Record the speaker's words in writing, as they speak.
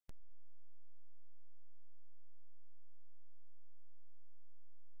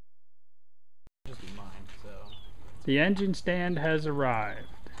The engine stand has arrived.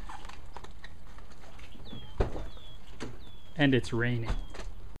 And it's raining.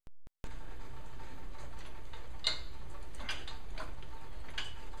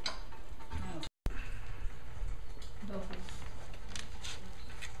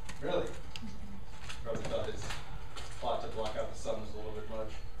 Really? Probably thought his plot to block out the sun was a little bit much.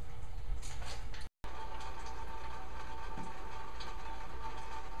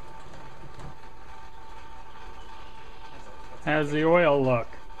 How's the oil look?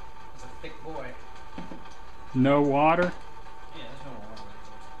 It's a thick boy. No water? Yeah, there's no water.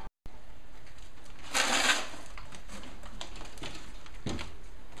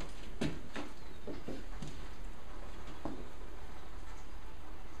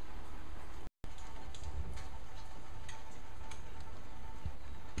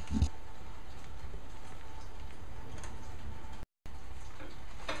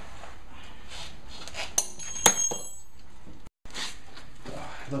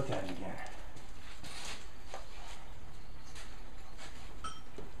 Look at it again.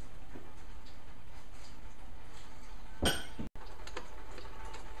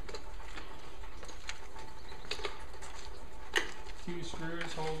 Two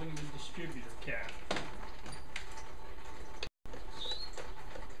screws holding the distributor cap.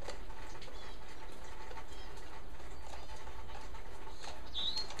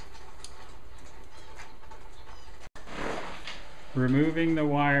 Removing the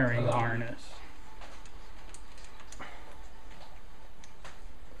wiring harness.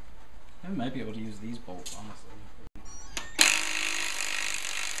 I might be able to use these bolts, honestly.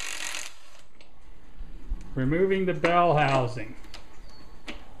 Removing the bell housing.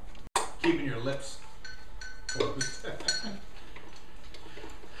 Keeping your lips closed.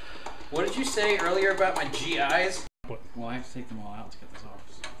 What did you say earlier about my GIs? Well, I have to take them all out to get this off.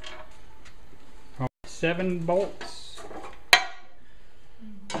 So. 7 bolts.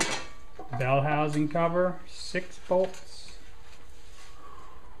 Bell housing cover, 6 bolts.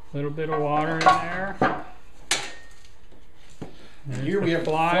 A little bit of water in there. There's Here we have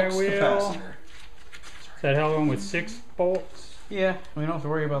flywheel. Is that held on with 6 bolts? Yeah, we don't have to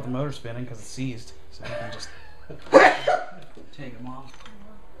worry about the motor spinning because it's seized, so you can just take them off.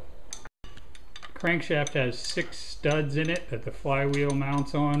 Crankshaft has 6 studs in it that the flywheel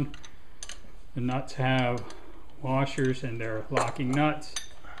mounts on. The nuts have washers and they're locking nuts.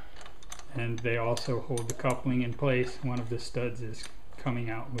 And they also hold the coupling in place. One of the studs is coming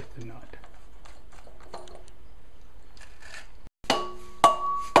out with the nut.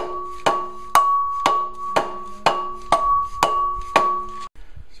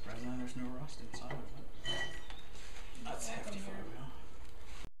 Surprisingly, there's no rust inside of it. That's hefty flywheel.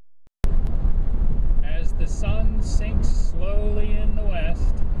 As the sun sinks slowly in the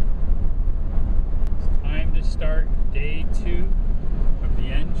west, it's time to start day 2 of the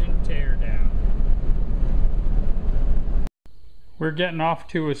engine teardown. We're getting off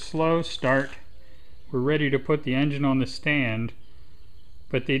to a slow start. We're ready to put the engine on the stand,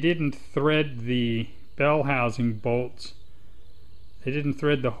 but they didn't thread the bell housing bolts. They didn't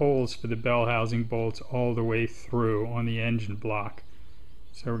thread the holes for the bell housing bolts all the way through on the engine block.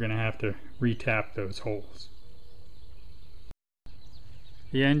 So we're going to have to retap those holes.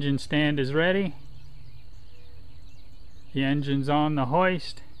 The engine stand is ready. The engine's on the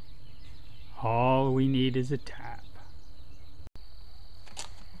hoist. All we need is a tap.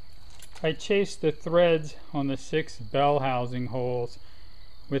 I chased the threads on the 6 bell housing holes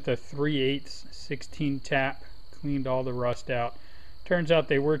with a 3/8 16 tap, cleaned all the rust out. Turns out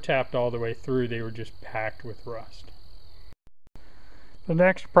they were tapped all the way through, they were just packed with rust. The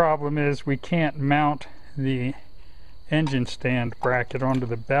next problem is we can't mount the engine stand bracket onto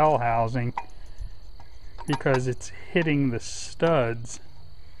the bell housing because it's hitting the studs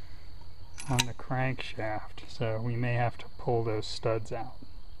on the crankshaft, so we may have to pull those studs out.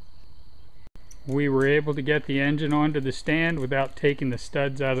 We were able to get the engine onto the stand without taking the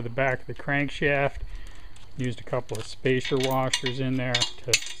studs out of the back of the crankshaft. Used a couple of spacer washers in there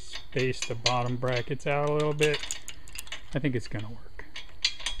to space the bottom brackets out a little bit. I think it's going to work.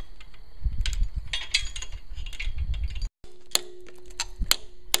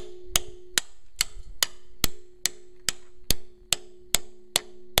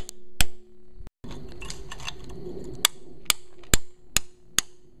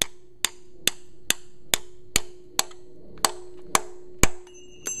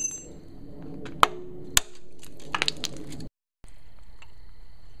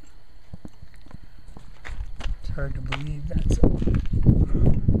 Hard to believe that's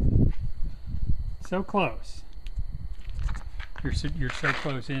so close. You're so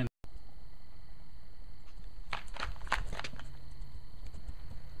close in.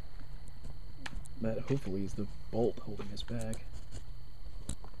 hopefully is the bolt holding us back.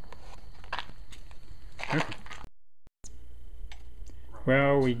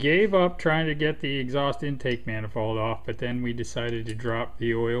 Well, we gave up trying to get the exhaust intake manifold off, but then we decided to drop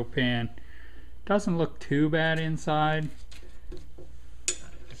the oil pan. Doesn't look too bad inside.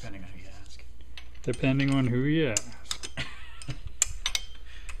 Depending on who you ask. Depending on who you ask.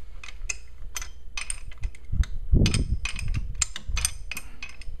 What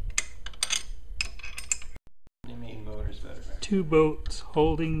do you mean motor's better? Two bolts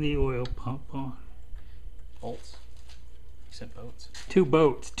holding the oil pump on. Bolts? You said boats. Two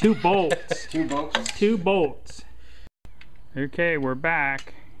bolts. Two bolts. Two bolts. Two bolts. Okay, we're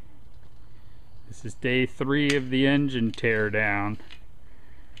back. This is day 3 of the engine teardown.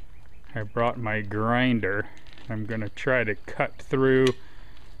 I brought my grinder. I'm going to try to cut through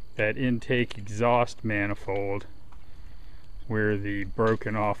that intake exhaust manifold where the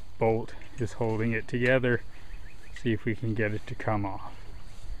broken off bolt is holding it together. See if we can get it to come off.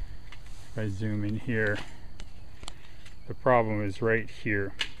 If I zoom in here, the problem is right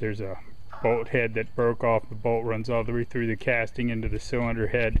here. There's a bolt head that broke off. The bolt runs all the way through the casting into the cylinder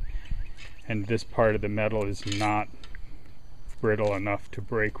head, and this part of the metal is not brittle enough to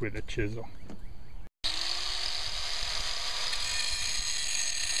break with a chisel.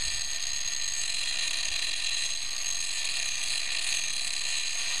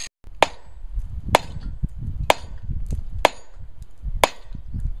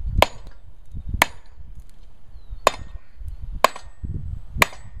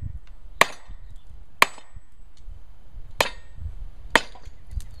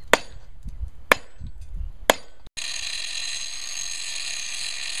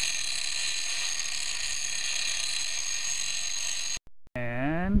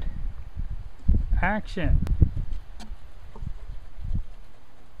 And action.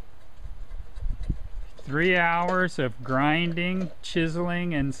 3 hours of grinding,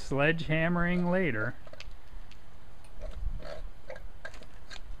 chiseling, and sledgehammering later,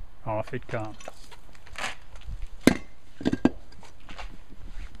 off it comes. That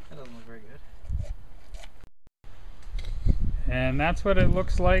doesn't look very good. And that's what it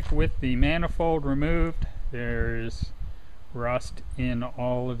looks like with the manifold removed. There's rust in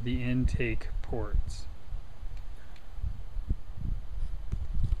all of the intake ports.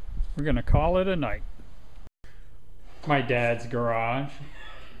 We're gonna call it a night. My dad's garage.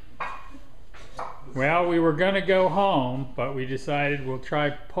 Well, we were gonna go home, but we decided we'll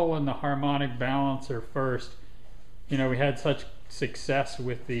try pulling the harmonic balancer first. You know, we had such success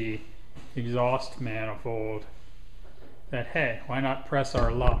with the exhaust manifold that, hey, why not press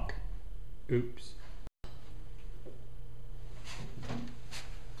our luck? Oops.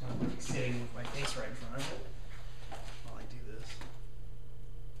 I'm sitting with my face right in front of it while I do this.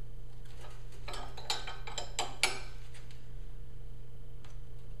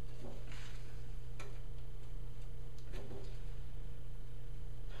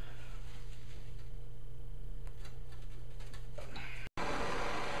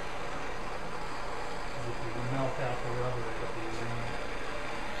 If you melt out the rubber, it'll be green.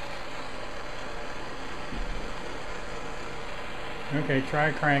 Okay,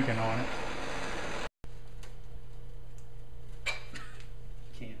 try cranking on it.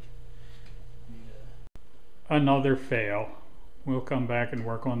 Can't. Another fail. We'll come back and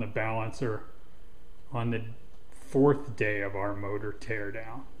work on the balancer on the 4th day of our motor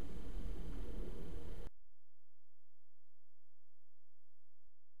teardown.